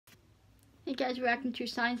Hey guys, reacting to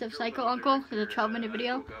Signs of Psycho Uncle. It's a 12-minute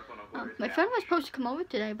video. My friend was supposed to come over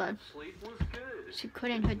today, but she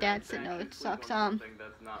couldn't. Her dad said no, it sucks. I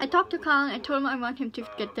talked to Colin. I told him I want him to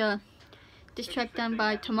get this track done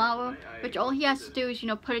by tomorrow, which all he has to do is,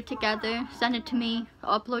 put it together, send it to me,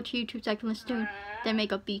 upload to YouTube so I can listen to it, then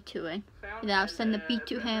make a beat to it. And then I'll send the beat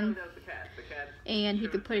to him, and he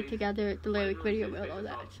could put it together, the lyric video and all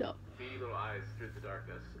that. So. Little eyes through the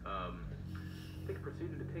darkness. I think I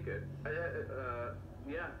proceeded to take it.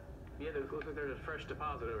 Yeah, it looks like there's a fresh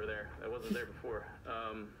deposit over there that wasn't there before.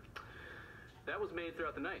 That was made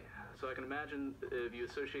throughout the night, so I can imagine if you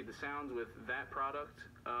associate the sounds with that product,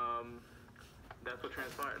 that's what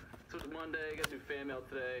transpired. So it's Monday, got to do fan mail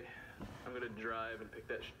today. I'm gonna drive and pick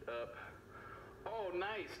that up. Oh,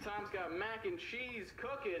 nice! Tom's got mac and cheese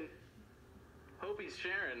cooking. Hope he's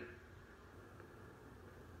sharing.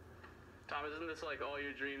 Tom, isn't this like all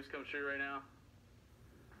your dreams come true right now?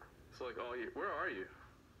 It's like where are you?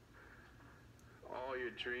 All your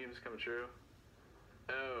dreams come true?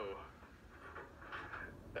 Oh.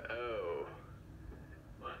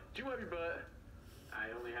 What? Did you wipe your butt? I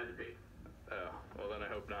only had to pee. Oh, well then I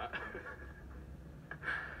hope not.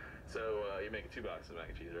 So, you're making 2 boxes of mac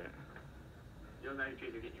and cheese, right? You know mac and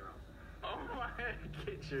cheese, you're getting your own. Oh my,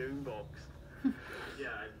 get your own box. Yeah,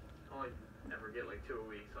 I only never get like 2 a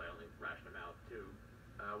week, so I only ration them out 2.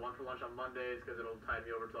 One for lunch on Mondays because it'll tide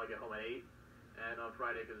me over till I get home at 8, and on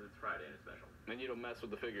Friday because it's Friday and it's special. And you don't mess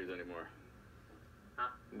with the figures anymore?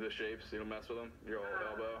 Huh? The shapes, you don't mess with them? Your old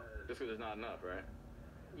elbow? Just because there's not enough, right?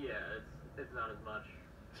 Yeah, it's not as much.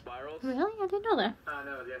 Spirals? Really? I didn't know that.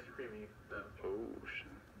 No, the extra creamy stuff. Oh,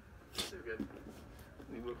 shit. This is good.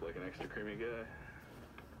 You look like an extra creamy guy.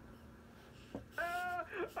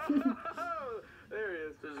 There he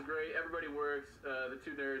is. This is great. Everybody works. The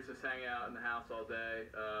 2 nerds just hang out in the house all day.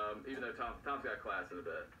 Even though Tom's got class in a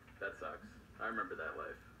bit. That sucks. I remember that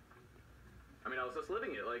life. I mean, I was just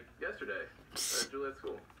living it like yesterday at Juliet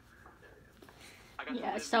School.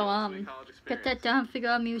 Yeah, so get that done. Figure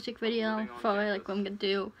out a music video for it, like what I'm gonna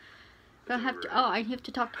do. But I have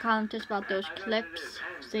to talk to Colin just about those clips.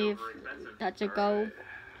 See if that's a go.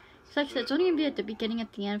 It's like I said, it's only gonna be at the beginning,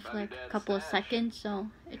 at the end for like a couple of seconds, so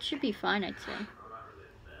it should be fine, I'd say.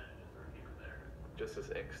 Just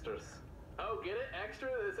as extras. Oh, get it? Extra?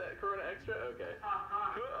 Is that Corona extra? Okay.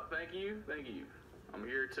 Thank you. I'm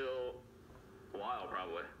here till a while,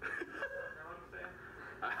 probably.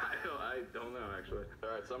 I don't know, actually.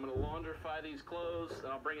 Alright, so I'm gonna laundrify these clothes,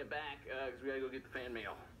 and I'll bring it back, because we gotta go get the fan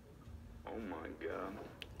mail. Oh my god.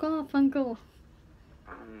 Garfunkel.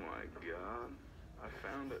 Oh my god. I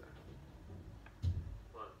found it.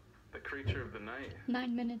 What? The creature of the night.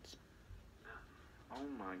 9 minutes. Oh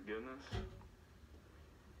my goodness.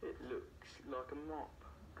 It looks like a mop.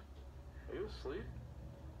 Are you asleep?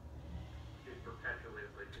 She's perpetually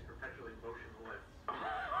asleep. She's perpetually motionless.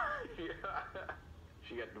 Yeah.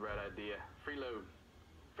 She got the right idea. Freeload.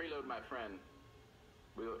 Freeload, my friend.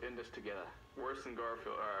 We'll end this together. Worse than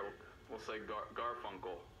Garfield. Alright, we'll say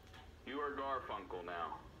Garfunkel. You are Garfunkel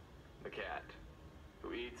now. The cat.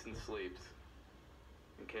 Who eats and sleeps.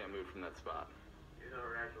 And can't move from that spot. You know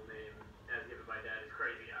her actual name, as given by Dad, is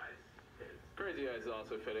Crazy Eyes. Crazy Eyes is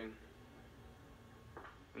also fitting.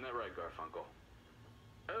 Isn't that right, Garfunkel?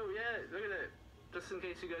 Oh yeah, look at that. Just in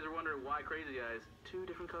case you guys are wondering why Crazy Eyes, 2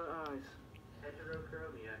 different color eyes.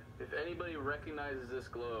 Heterochromia. If anybody recognizes this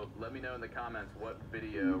globe, let me know in the comments what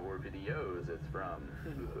video or videos it's from.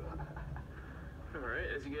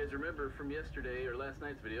 Alright, as you guys remember from yesterday or last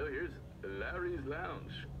night's video, here's Larry's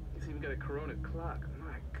Lounge. He's even got a Corona clock.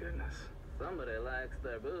 My goodness. Somebody likes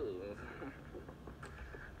their booze.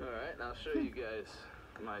 Alright, I'll show you guys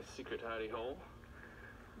my secret hidey hole.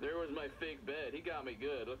 There was my fake bed. He got me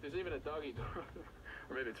good. Look, there's even a doggy door.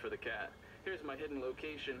 Or maybe it's for the cat. Here's my hidden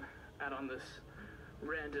location out on this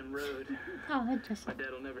random road. Oh, interesting. My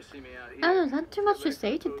dad will never see me out here. Oh, not too much to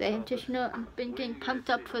say today. Just, I've been getting pumped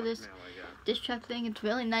up for this track thing. It's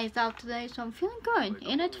really nice out today, so I'm feeling good.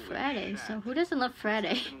 And it's Friday, so who doesn't love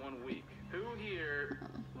Friday? In 1 week. Who here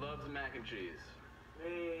loves mac and cheese?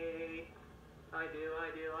 Me. I do.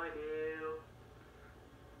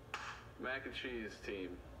 Mac and cheese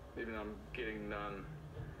team. Even though I'm getting none.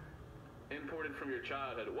 Imported from your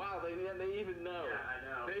childhood. Wow, they even know. Yeah, I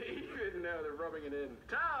know. They even know. They're rubbing it in.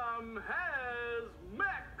 Tom has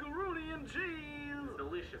macaroni and cheese.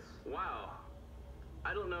 Delicious. Wow.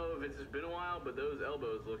 I don't know if it's just been a while, but those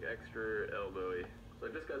elbows look extra elbowy. So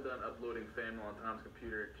I just got done uploading fan mail on Tom's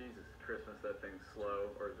computer. Jesus Christmas, that thing's slow,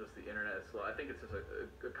 or just the internet is slow. I think it's just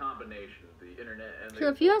a combination of the internet and So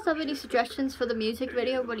if you guys have any suggestions for the music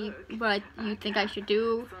video, what you think I should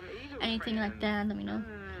do, anything like that, let me know.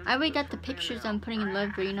 I already got the pictures I'm putting in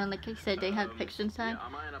library, you know, like I said, they have pictures inside.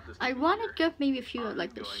 I want to give maybe a few of,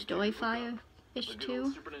 like, the Storyfire-ish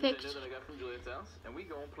too pics.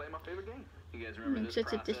 It's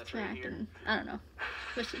just a diss track, and I don't know.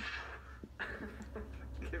 We'll see.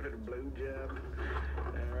 Give it a blowjob.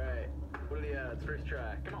 Alright. What are the odds? First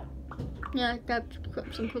try. Come on. Yeah, I got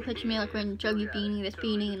some cool pictures of me, like wearing Juggy beanie, this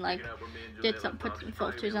beanie, and like put some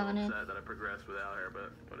filters on it. That I progressed without her,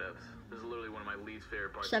 but whatever. This is literally one of my least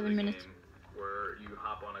favorite parts 7 of the minutes. game, where you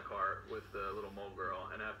hop on a cart with the little mole girl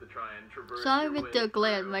and have to try and traverse. Sorry with the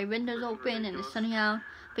glare. My window's open and it's sunny out,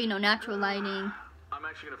 but you know, natural lighting. I'm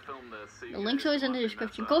actually gonna film this. So The link's always in the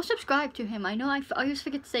description. Go subscribe to him. I know I always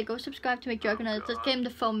forget to say, go subscribe to McJuggernuts. Let's get him the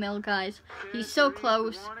phone mail, guys. He's so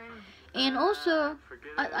close. And also,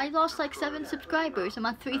 I lost like 7 subscribers. I'm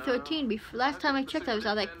at 313. Last time I checked, I was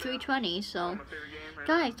at like 320. So,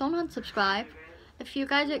 guys, don't unsubscribe. If you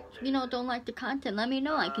guys are, you know, don't like the content, let me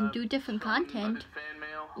know. I can do different content.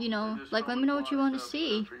 You know, like let me know what you want to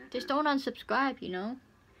see. Just don't unsubscribe, you know.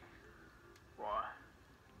 Why?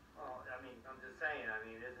 Well, I mean, I'm just saying. I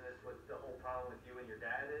mean, isn't this what the whole problem with you and your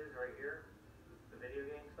dad is right here? The video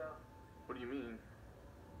game stuff. What do you mean?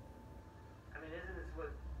 I mean, isn't this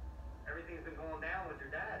what everything's been going down with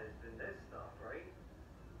your dad? It's been this stuff, right?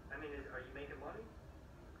 I mean, are you making money?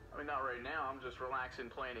 I mean, not right now. I'm just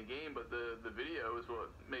relaxing playing a game, but the video is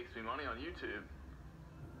what makes me money on YouTube.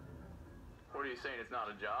 What are you saying? It's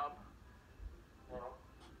not a job? Well,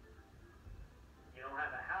 you don't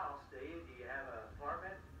have a house, do you? Do you have an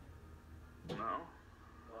apartment? No.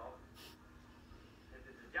 Well, if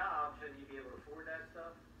it's a job, shouldn't you be able to afford that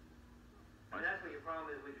stuff? I mean, that's what your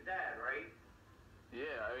problem is with your dad, right?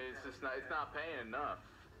 Yeah, I mean, it's just not. It's not paying enough.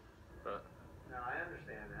 But No, I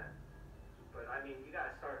understand that. But I mean, you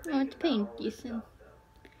gotta start Oh, it's paying thinking about all this decent. stuff,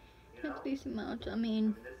 though. You That's know? decent amount. I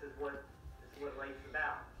mean, This is what life's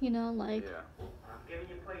about. you know, like, yeah, I'm giving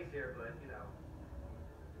you place here, but you know,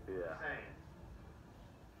 yeah, saying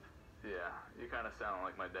yeah. You kind of sound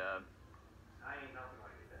like my dad. I ain't nothing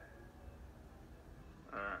like your dad.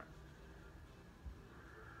 All right.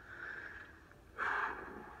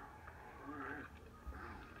 All right.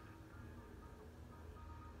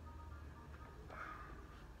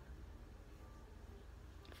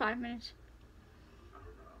 5 minutes. I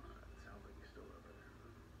don't know. It sounds like you still love it.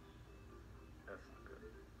 That's not good.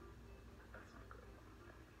 That's not good.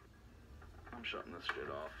 I'm shutting this shit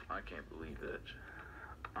off. I can't believe it.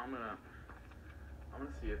 I'm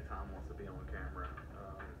gonna see if Tom wants to be on camera.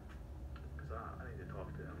 Cause I need to talk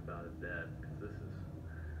to him about his dad. Cause this is.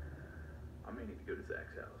 I may need to go to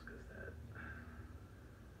Zach's house. Cause that.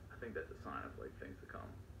 I think that's a sign of like things to come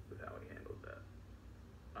with how he handled that.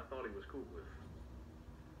 I thought he was cool with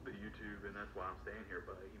the YouTube, and that's why I'm staying here,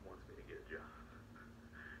 but he wants me to get a job.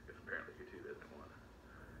 Because apparently YouTube doesn't want.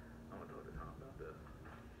 I want to talk to Tom about this.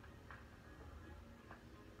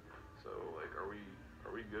 So, like, are we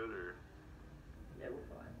good, or? Yeah, we're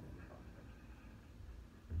fine.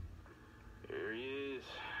 Here he is.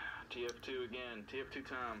 TF2 again. TF2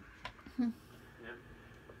 Tom. Yep.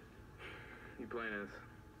 You playing as?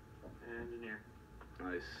 Engineer.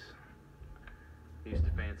 Nice. He used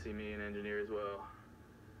to fancy me an engineer as well.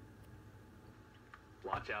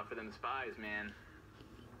 Watch out for them spies, man.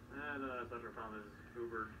 Such a problem is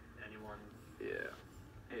Uber anyone. Yeah.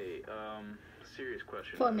 Hey, serious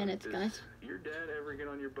question. 4 minutes, Does guys. your dad ever get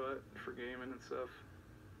on your butt for gaming and stuff?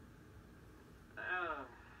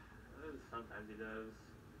 Sometimes he does.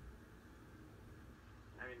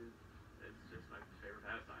 I mean, it's just my favorite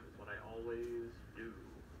pastime. It's what I always do.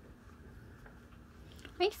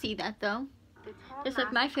 I see that though. Just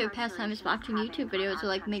like my favorite pastime is watching YouTube videos or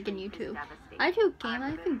like making YouTube. I do game. I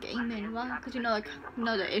haven't gamed in a while because you know, like, you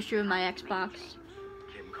know the issue of my Xbox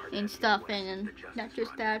and stuff, and not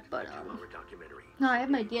just that, but no, I have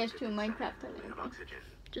my DS2 and Minecraft and everything.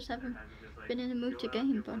 Just haven't been in the mood to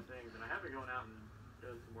game, but. And I have been going out and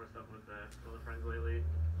doing some more stuff with other friends lately.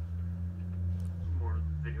 More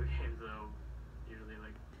video games though. Usually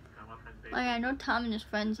like kind of my friends. Like, I know Tom and his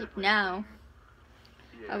friends like now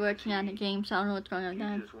are working on a game, so I don't know what's going on with He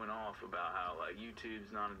that. just went off about how like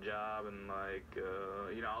YouTube's not a job, and like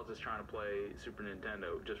you know, I was just trying to play Super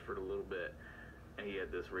Nintendo just for a little bit, and he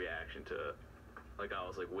had this reaction to it, like I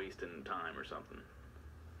was like wasting time or something.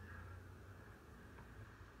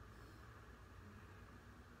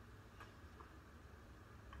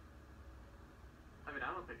 I mean,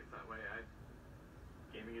 I don't think it's that way.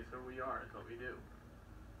 Gaming is who we are. It's what we do.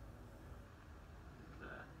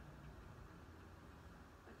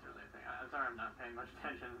 It's really a thing. I'm sorry, I'm not paying much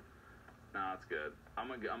attention. Nah, it's good. I'm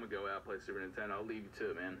gonna go out play Super Nintendo. I'll leave you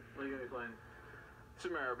to it, man. What are you gonna be playing?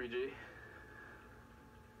 Super Mario RPG.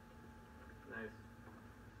 Nice.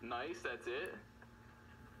 Nice, that's it?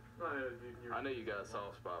 Well, I know you got a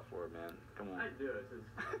soft spot for it, man. Come on. I do. It's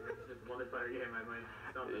just one fighter game. I might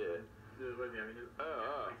stop it. Yeah. Do it with me. I mean,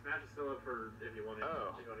 like Smash is still up for if you want to.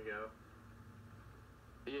 If you want to go.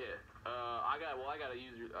 Yeah. I gotta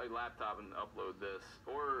use your laptop and upload this.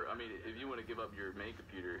 Or I mean, if you want to give up your main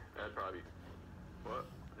computer, that'd probably. What?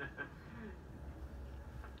 Yeah.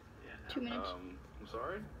 No. 2 minutes. I'm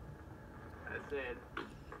sorry. I said.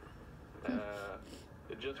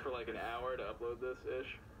 Just for like an hour to upload this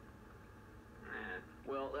ish.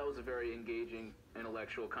 Well, that was a very engaging,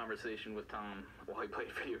 intellectual conversation with Tom while he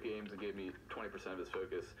played video games and gave me 20% of his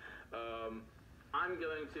focus. I'm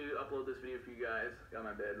going to upload this video for you guys. Got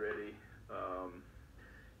my bed ready.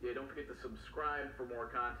 Yeah, don't forget to subscribe for more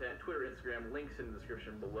content. Twitter, Instagram, links in the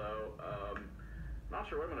description below. Not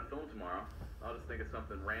sure what I'm going to film tomorrow. I'll just think of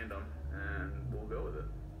something random and we'll go with it.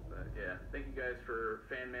 But yeah, thank you guys for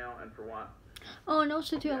fan mail and for watching. Oh, and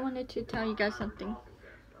also too, I wanted to tell you guys something. I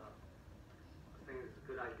think it's a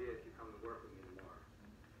good idea if you come to work with me tomorrow.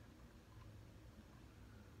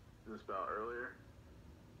 Is this about earlier?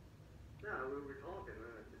 No, we were talking,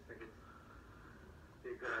 I just think it's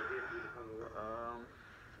be a good idea for you to come to work.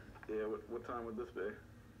 Yeah, what time would this be?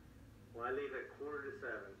 Well, I leave at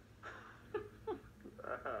 6:45.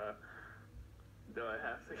 Do I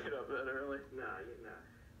have to get up that early? No.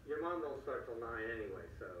 Your mom don't start till 9 anyway,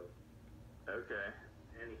 so. Okay.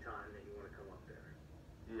 Anytime that you want to come up there.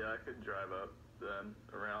 Yeah, I could drive up then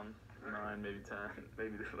around 9, maybe 10,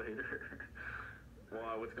 maybe later.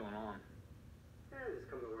 Why? What's going on? Yeah, just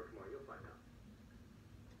come to work tomorrow. You'll find out.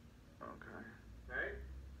 Okay. Alright?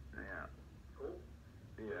 Yeah. Cool?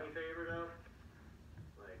 Yeah. Any favor though?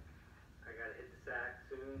 Like, I gotta hit the sack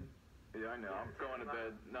soon. Yeah, I know. I'm going to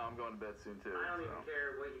bed. No, I'm going to bed soon too. I don't even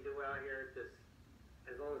care what you do out here. Just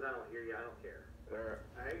as long as I don't hear you, I don't care.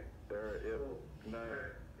 Alright? Alright, yep. Cool. No.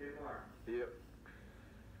 Alright, see you tomorrow. Yep.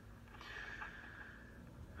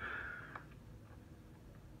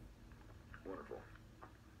 Wonderful.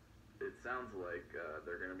 It sounds like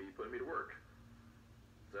they're going to be putting me to work.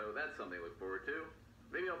 So that's something to look forward to.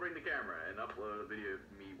 Maybe I'll bring the camera and upload a video of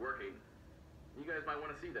me working. You guys might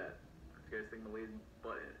want to see that. You guys think I'm a lazy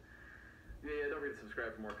butthead. Yeah, don't forget to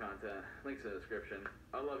subscribe for more content. Links in the description.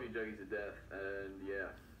 I love you juggies to death, and yeah.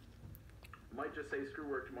 Might just say screw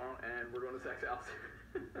work tomorrow, and we're going to Sex House.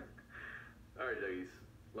 Alright, juggies.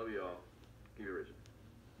 Love you all. Keep it rich.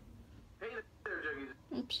 Hey there, juggies.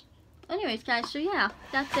 Oops. Anyways, guys, so yeah,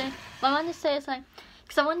 that's it. What I wanted to say is, like,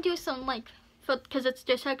 because I want to do some, like, because it's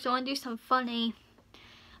just like, I want to do some funny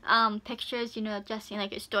pictures, you know, just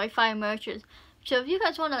like a Storyfire merch. So if you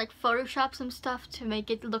guys want to, like, Photoshop some stuff to make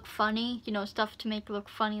it look funny, you know, stuff to make it look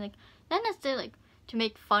funny, like, not necessarily, like, to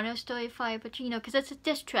make fun of Storyfire, but, you know, because it's a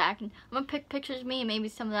diss track, and I'm going to pick pictures of me, and maybe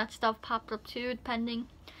some of that stuff popped up too, depending,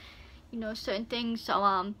 you know, certain things. So,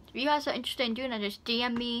 if you guys are interested in doing that, just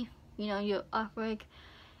DM me, you know, your artwork,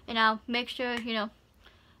 and I'll make sure, you know,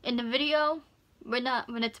 in the video, when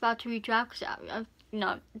it's about to re-drop, because I've, you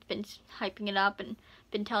know, been hyping it up, and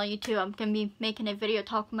been telling you too, I'm going to be making a video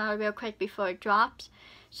talking about it real quick before it drops.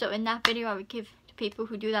 So in that video, I would give the people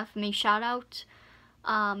who do that for me shout outs.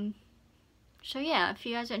 So yeah, if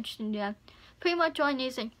you guys are interested in that, pretty much all I need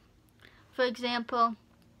is, like, for example,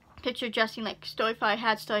 picture dressing like Storyfire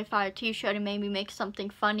hat, Storyfire t-shirt, and maybe make something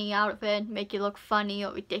funny out of it, make it look funny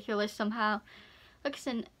or ridiculous somehow. Like I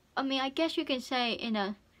said, I mean, I guess you can say in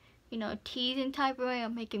a, you know, teasing type of way,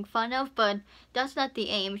 I'm making fun of, but that's not the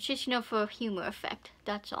aim. It's just, you know, for a humor effect.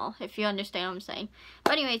 That's all, if you understand what I'm saying.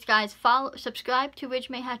 But anyways, guys, subscribe to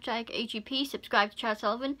Ridgemay #AGP, subscribe to Chad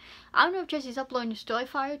Sullivan. I don't know if Jesse's uploading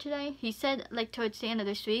Storyfire today. He said, like, towards the end of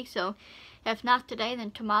this week, so if not today,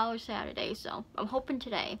 then tomorrow or Saturday, so I'm hoping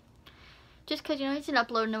today. Just because, you know, he's been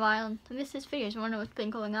uploading a while, and I missed his videos. I wonder what's been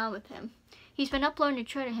going on with him. He's been uploading a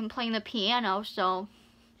trailer of him playing the piano, so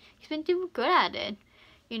he's been doing good at it.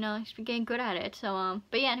 You know, he's been getting good at it. So,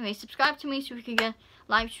 but yeah, anyway, subscribe to me so we can get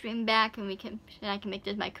live stream back, and I can make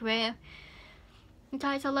this my career. And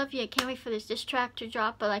guys, I love you. I can't wait for this diss track to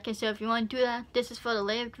drop. But like I said, if you want to do that, this is for the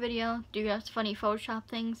lyric video. Do those funny Photoshop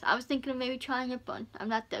things. I was thinking of maybe trying it, but I'm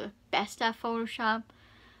not the best at Photoshop.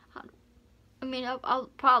 I mean, I'll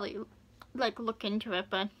probably, like, look into it.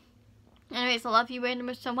 But anyways, I love you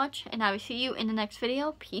randomers so much, and I will see you in the next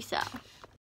video. Peace out.